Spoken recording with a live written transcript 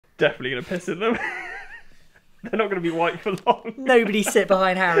definitely going to piss in them. They're not going to be white for long. Nobody sit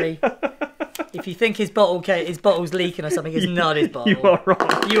behind Harry. If you think his bottle's leaking or something, it's not his bottle. You are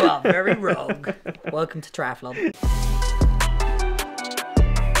wrong. You are very wrong. Welcome to Triathlon.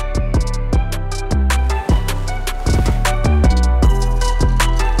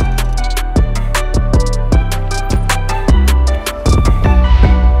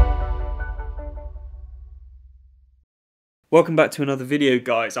 Welcome back to another video,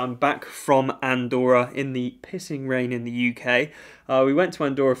 guys. I'm back from Andorra in the pissing rain in the UK. We went to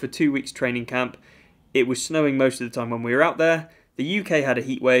Andorra for 2 weeks training camp. It was snowing most of the time when we were out there. The UK had a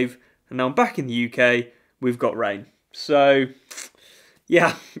heat wave, and now I'm back in the UK. We've got rain. So,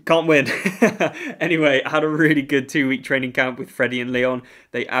 yeah, can't win. Anyway, I had a really good 2-week training camp with Freddie and Leon.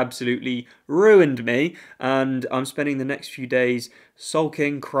 They absolutely ruined me, and I'm spending the next few days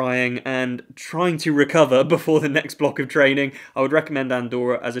sulking, crying, and trying to recover before the next block of training. I would recommend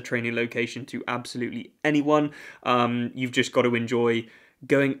Andorra as a training location to absolutely anyone. You've just got to enjoy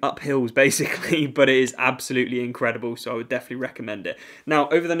going up hills basically, but it is absolutely incredible, so I would definitely recommend it. Now,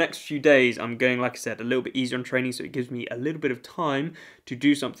 over the next few days, I'm going, like I said, a little bit easier on training, so it gives me a little bit of time to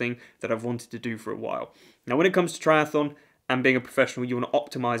do something that I've wanted to do for a while. Now, when it comes to triathlon and being a professional, you want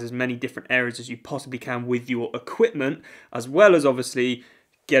to optimize as many different areas as you possibly can with your equipment, as well as obviously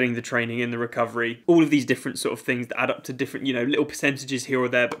getting the training and the recovery, all of these different sort of things that add up to different, little percentages here or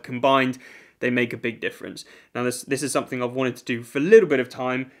there, but combined, they make a big difference. Now, this is something I've wanted to do for a little bit of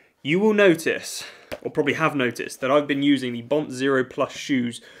time. You will notice, or probably have noticed, that I've been using the Bont Zero Plus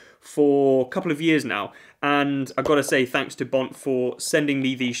shoes for a couple of years now, and I've got to say thanks to Bont for sending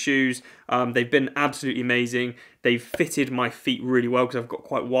me these shoes. They've been absolutely amazing. They've fitted my feet really well because I've got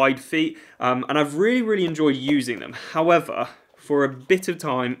quite wide feet, and I've really enjoyed using them. However, for a bit of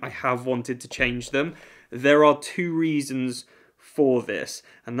time, I have wanted to change them. There are 2 reasons for this,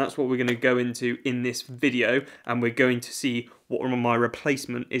 and that's what we're going to go into in this video, and we're going to see what my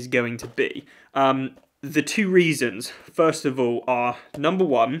replacement is going to be. The 2 reasons, first of all, are number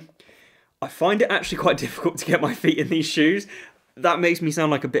 1, I find it actually quite difficult to get my feet in these shoes. That makes me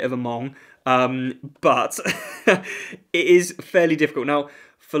sound like a bit of a mong, but it is fairly difficult. Now,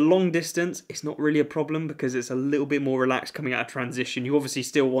 for long distance, it's not really a problem because it's a little bit more relaxed coming out of transition. You obviously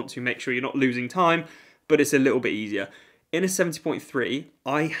still want to make sure you're not losing time, but it's a little bit easier. In a 70.3,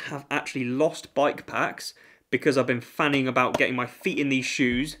 I have actually lost bike packs because I've been fanning about getting my feet in these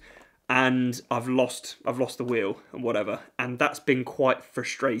shoes, and I've lost the wheel and whatever, and that's been quite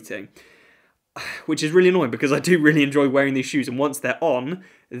frustrating, which is really annoying because I do really enjoy wearing these shoes, and once they're on,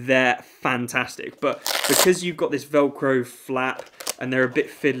 they're fantastic. But because you've got this Velcro flap and they're a bit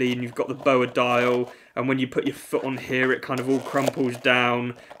fiddly, and you've got the BOA dial, and when you put your foot on here, it kind of all crumples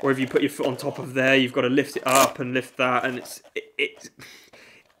down, or if you put your foot on top of there, you've got to lift it up and lift that, and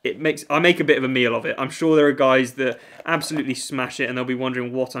I make a bit of a meal of it. I'm sure there are guys that absolutely smash it and they'll be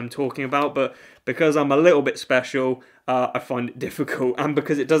wondering what I'm talking about, but because I'm a little bit special, I find it difficult, and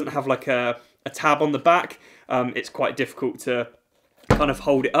because it doesn't have like a tab on the back, it's quite difficult to kind of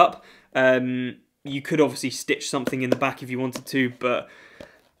hold it up. You could obviously stitch something in the back if you wanted to, but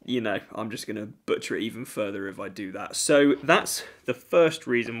I'm just going to butcher it even further if I do that. So that's the first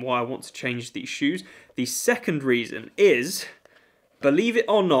reason why I want to change these shoes. The second reason is, believe it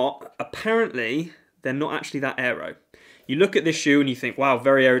or not, apparently they're not actually that aero. You look at this shoe and you think, wow,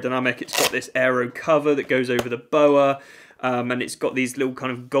 very aerodynamic. It's got this aero cover that goes over the BOA, and it's got these little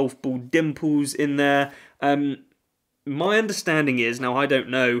kind of golf ball dimples in there. My understanding is, now I don't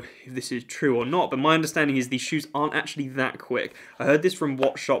know if this is true or not, but my understanding is these shoes aren't actually that quick. I heard this from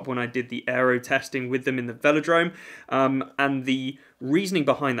Watchshop when I did the aero testing with them in the velodrome, and the reasoning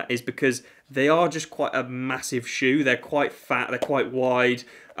behind that is because they are just quite a massive shoe. They're quite fat, they're quite wide,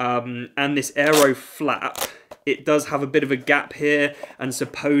 and this aero flap, it does have a bit of a gap here, and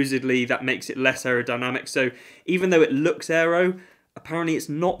supposedly that makes it less aerodynamic. So even though it looks aero, apparently it's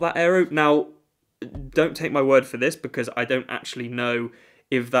not that aero. Now, don't take my word for this because I don't actually know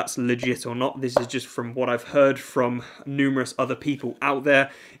if that's legit or not. This is just from what I've heard from numerous other people out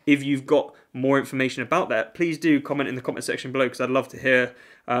there. If you've got more information about that, please do comment in the comment section below because I'd love to hear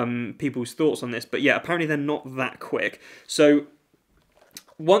people's thoughts on this. But yeah, apparently they're not that quick. So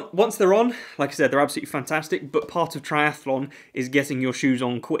once they're on, like I said, they're absolutely fantastic, but part of triathlon is getting your shoes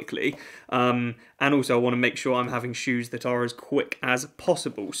on quickly. And also I want to make sure I'm having shoes that are as quick as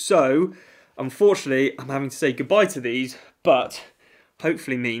possible. So unfortunately, I'm having to say goodbye to these, but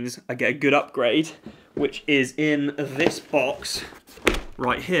hopefully means I get a good upgrade, which is in this box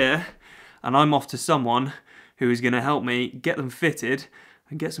right here, and I'm off to someone who is going to help me get them fitted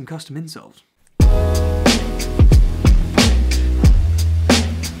and get some custom insoles.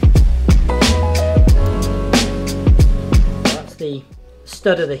 the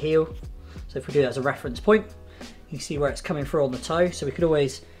stud of the heel. So if we do that as a reference point, you can see where it's coming through on the toe. So we could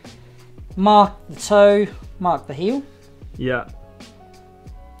always mark the toe, mark the heel. Yeah.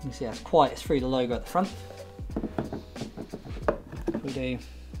 You can see that's quite through the logo at the front. We do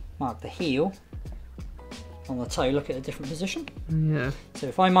mark the heel on the toe, look at a different position. Yeah. So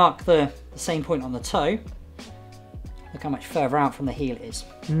if I mark the same point on the toe, look how much further out from the heel it is.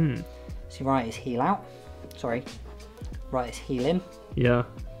 So right is heel out, sorry, right is heel in. Yeah.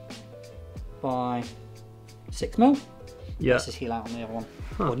 By 6 mil. Yeah. This is heel out on the other one,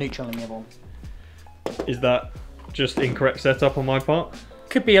 or neutral on the other one. Is that just incorrect setup on my part?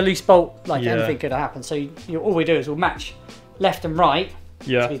 Could be a loose bolt, like anything could happen. So all we do is we'll match left and right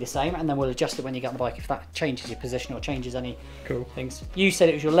to be the same, and then we'll adjust it when you get on the bike if that changes your position or changes any things. You said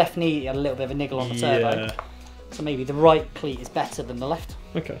it was your left knee, you had a little bit of a niggle on the turbo. So maybe the right cleat is better than the left.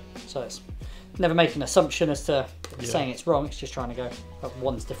 Okay. So it's never make an assumption as to saying it's wrong, it's just trying to go,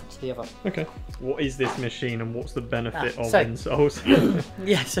 one's different to the other. Okay. What is this machine and what's the benefit of insoles?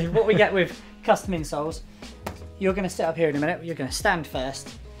 Yeah, so what we get with custom insoles, you're going to sit up here in a minute, you're going to stand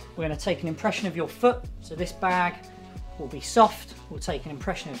first. We're going to take an impression of your foot. So this bag will be soft, we'll take an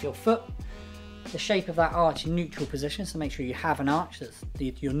impression of your foot. The shape of that arch in neutral position, so make sure you have an arch,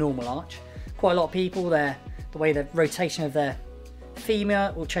 that's your normal arch. Quite a lot of people, the way the rotation of their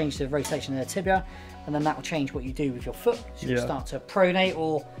femur will change the rotation of their tibia, and then that will change what you do with your foot. So you'll start to pronate,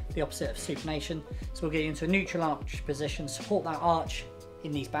 or the opposite of supination. So we'll get you into a neutral arch position, support that arch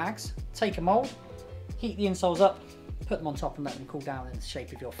in these bags, take a mould, heat the insoles up, put them on top and let them cool down in the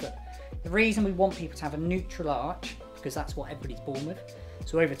shape of your foot. The reason we want people to have a neutral arch, because that's what everybody's born with.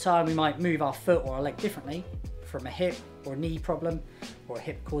 So over time we might move our foot or our leg differently from a hip or a knee problem, or a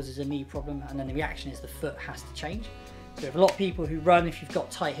hip causes a knee problem, and then the reaction is the foot has to change. So if a lot of people who run, if you've got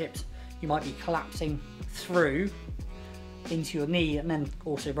tight hips, you might be collapsing through into your knee and then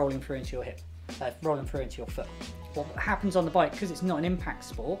also rolling through into your hip, rolling through into your foot. What happens on the bike, because it's not an impact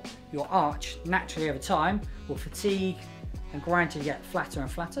sport, your arch naturally over time will fatigue and gradually get flatter and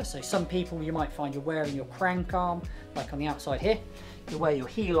flatter. So some people, you might find you're wearing your crank arm, like on the outside here, you'll wear your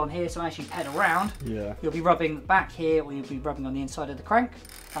heel on here, so as you pedal around, you'll be rubbing back here, or you'll be rubbing on the inside of the crank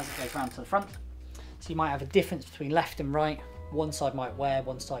as it goes round to the front. So you might have a difference between left and right. One side might wear,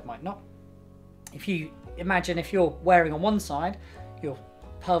 one side might not. If you imagine, if you're wearing on one side, your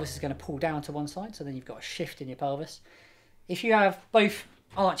pelvis is going to pull down to one side, so then you've got a shift in your pelvis. If you have both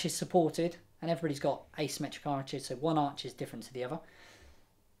arches supported, and everybody's got asymmetric arches, so one arch is different to the other,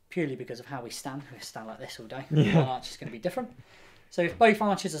 purely because of how we stand. We stand like this all day. One arch is going to be different. So if both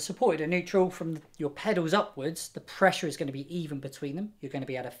arches are supported and neutral, from your pedals upwards, the pressure is going to be even between them. You're going to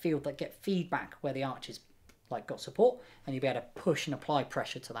be able to feel that, get feedback where the arches like got support, and you'll be able to push and apply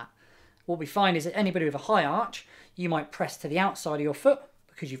pressure to that. What we find is that anybody with a high arch, you might press to the outside of your foot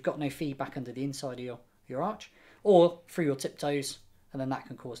because you've got no feedback under the inside of your arch, or through your tiptoes, and then that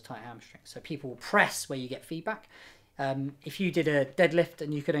can cause tight hamstrings. So people will press where you get feedback. If you did a deadlift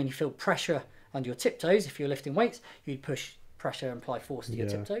and you could only feel pressure under your tiptoes, if you're lifting weights, you'd push pressure and apply force to your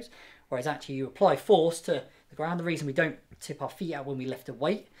tiptoes, whereas actually you apply force to the ground. The reason we don't tip our feet out when we lift a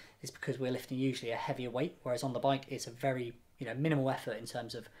weight is because we're lifting usually a heavier weight, whereas on the bike it's a very minimal effort in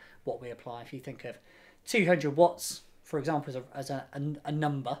terms of what we apply. If you think of 200 watts, for example, as a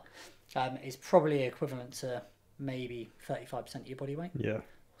number, is probably equivalent to maybe 35% of your body weight, or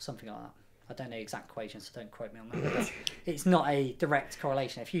something like that. I don't know exact equations, so don't quote me on that. But it's not a direct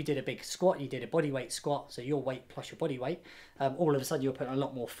correlation. If you did a big squat, you did a body weight squat, so your weight plus your body weight, all of a sudden you're putting a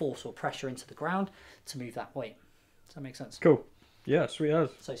lot more force or pressure into the ground to move that weight. Does that make sense? Cool. Yeah, sweet as.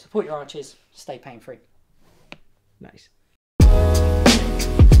 So support your arches, stay pain-free. Nice.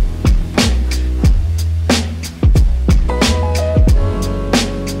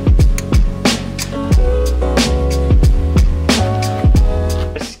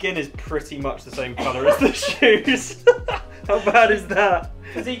 Skin is pretty much the same colour as the shoes. How bad is that?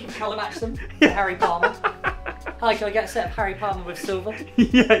 Because he can colour match them. Harry Palmer. Hi, can I get a set of Harry Palmer with silver?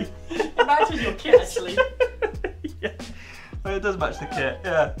 Yeah. Imagine your kit actually. Yeah. Oh, it does match the kit,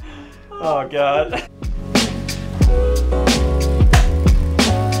 yeah. Oh god.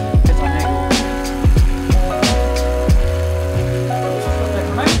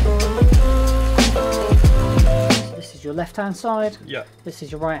 Your left hand side, this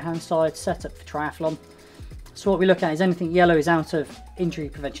is your right hand side, set up for triathlon. So what we look at is anything yellow is out of injury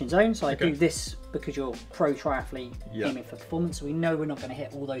prevention zone. So I do this because you're pro triathlete aiming for performance, so we know we're not going to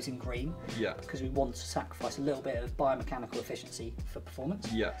hit all those in green, because we want to sacrifice a little bit of biomechanical efficiency for performance,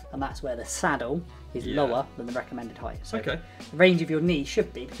 and that's where the saddle is lower than the recommended height. So the range of your knee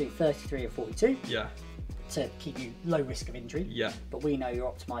should be between 33 and 42. to keep you low risk of injury. Yeah. But we know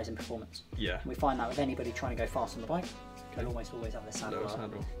you're optimising performance. Yeah. And we find that with anybody trying to go fast on the bike, they'll almost always have their saddle.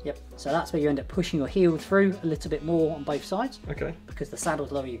 Saddle. Yep. So that's where you end up pushing your heel through a little bit more on both sides. Okay. Because the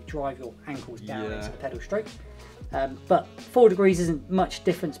saddle's lower, you drive your ankles down into the pedal stroke. But 4 degrees isn't much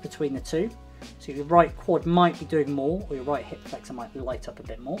difference between the two. So your right quad might be doing more, or your right hip flexor might light up a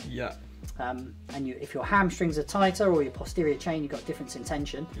bit more. Yeah. And if your hamstrings are tighter or your posterior chain, you've got a difference in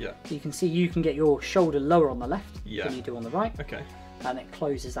tension. Yeah. You can see you can get your shoulder lower on the left than you do on the right. Okay. And it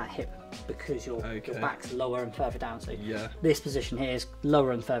closes that hip because your back's lower and further down. So this position here is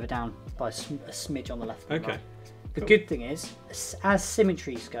lower and further down by a smidge on the left and right. The good thing is, as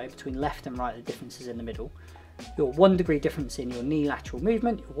symmetries go between left and right, the difference is in the middle. Your 1 degree difference in your knee lateral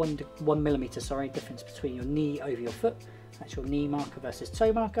movement, your 1 millimeter difference between your knee over your foot. That's your knee marker versus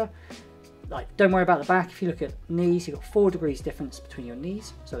toe marker. Like, don't worry about the back. If you look at knees, you've got 4 degrees difference between your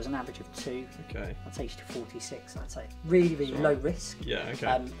knees. So it's an average of 2. Okay. That takes you to 46. I'd say really, really low risk. Yeah.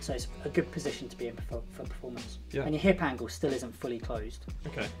 Okay. So it's a good position to be in for performance. Yeah. And your hip angle still isn't fully closed.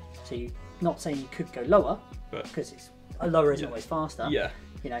 Okay. So you're not saying you could go lower, because it's lower isn't always faster. Yeah.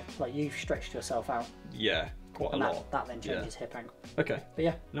 You know, like you've stretched yourself out. Yeah. Quite a lot. That then changes hip angle. Okay. But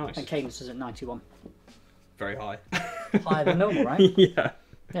yeah. Nice. And cadence is at 91. Very high. Higher than normal, right? Yeah.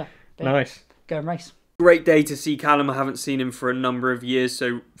 Yeah. Nice. Go and race. Great day to see Callum. I haven't seen him for a number of years,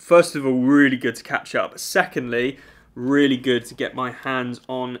 so first of all, really good to catch up. Secondly, really good to get my hands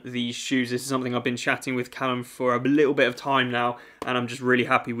on these shoes. This is something I've been chatting with Callum for a little bit of time now, and I'm just really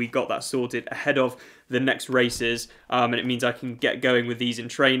happy we got that sorted ahead of the next races, and it means I can get going with these in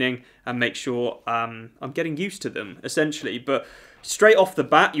training and make sure I'm getting used to them, essentially. But straight off the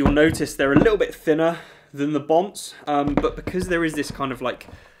bat, you'll notice they're a little bit thinner than the Bonds, but because there is this kind of like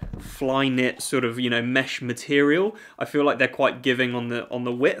fly knit sort of, you know, mesh material, I feel like they're quite giving on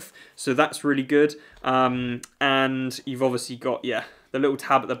the width, so that's really good. And you've obviously got the little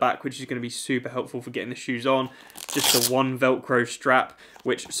tab at the back, which is going to be super helpful for getting the shoes on. Just the one Velcro strap,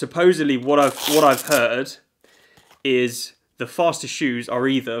 which supposedly what I've heard is the fastest shoes are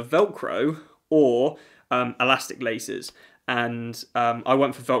either Velcro or elastic laces. And I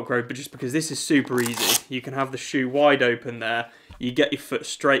went for Velcro, but just because this is super easy. You can have the shoe wide open there, you get your foot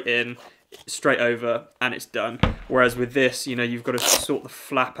straight in, straight over, and it's done. Whereas with this, you know, you've got to sort the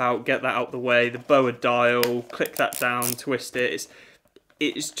flap out, get that out the way, the BOA dial, click that down, twist it.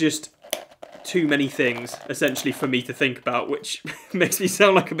 It's just too many things, essentially, for me to think about, which makes me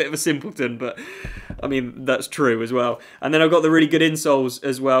sound like a bit of a simpleton, but I mean, that's true as well. And then I've got the really good insoles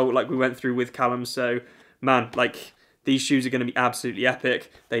as well, like we went through with Callum, so man, like, these shoes are going to be absolutely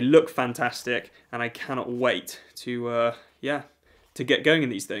epic. They look fantastic, and I cannot wait to get going in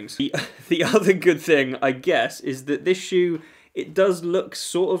these things. The other good thing, I guess, is that this shoe, it does look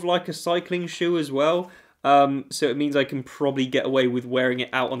sort of like a cycling shoe as well. So it means I can probably get away with wearing it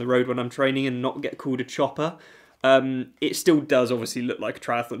out on the road when I'm training and not get called a chopper. It still does obviously look like a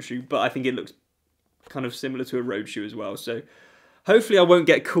triathlon shoe, but I think it looks kind of similar to a road shoe as well. So hopefully I won't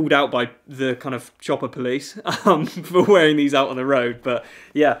get called out by the kind of chopper police for wearing these out on the road. But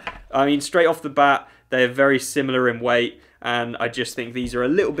yeah, I mean, straight off the bat, they're very similar in weight. And I just think these are a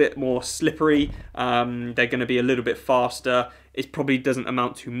little bit more slippery. They're going to be a little bit faster. It probably doesn't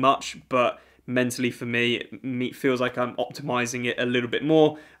amount to much, but mentally for me, it feels like I'm optimizing it a little bit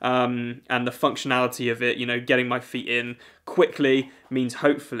more. And the functionality of it, you know, getting my feet in quickly means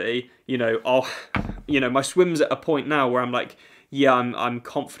hopefully, you know, my swim's at a point now where I'm like, yeah, I'm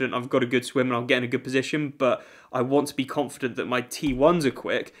confident I've got a good swim and I'll get in a good position, but I want to be confident that my T1s are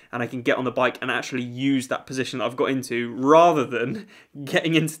quick and I can get on the bike and actually use that position that I've got into, rather than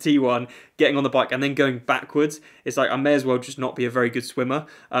getting into T1, getting on the bike and then going backwards. It's like I may as well just not be a very good swimmer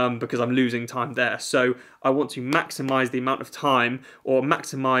because I'm losing time there. So I want to maximize the amount of time, or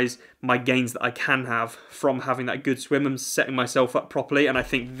maximize my gains that I can have from having that good swim and setting myself up properly. And I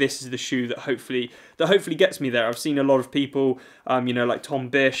think this is the shoe that hopefully gets me there. I've seen a lot of people, you know, like Tom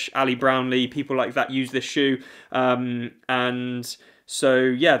Bish, Ali Brownlee, people like that use this shoe. And so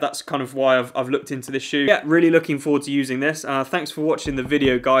yeah, that's kind of why I've looked into this shoe. Yeah, really looking forward to using this. Thanks for watching the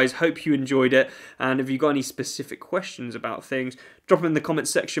video, guys. Hope you enjoyed it. And if you've got any specific questions about things, drop them in the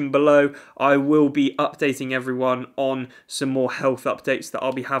comments section below. I will be updating everyone on some more health updates that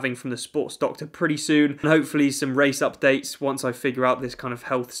I'll be having from the sports doctor pretty soon. And hopefully some race updates once I figure out this kind of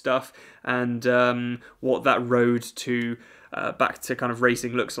health stuff and what that road to back to kind of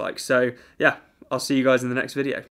racing looks like. So yeah, I'll see you guys in the next video.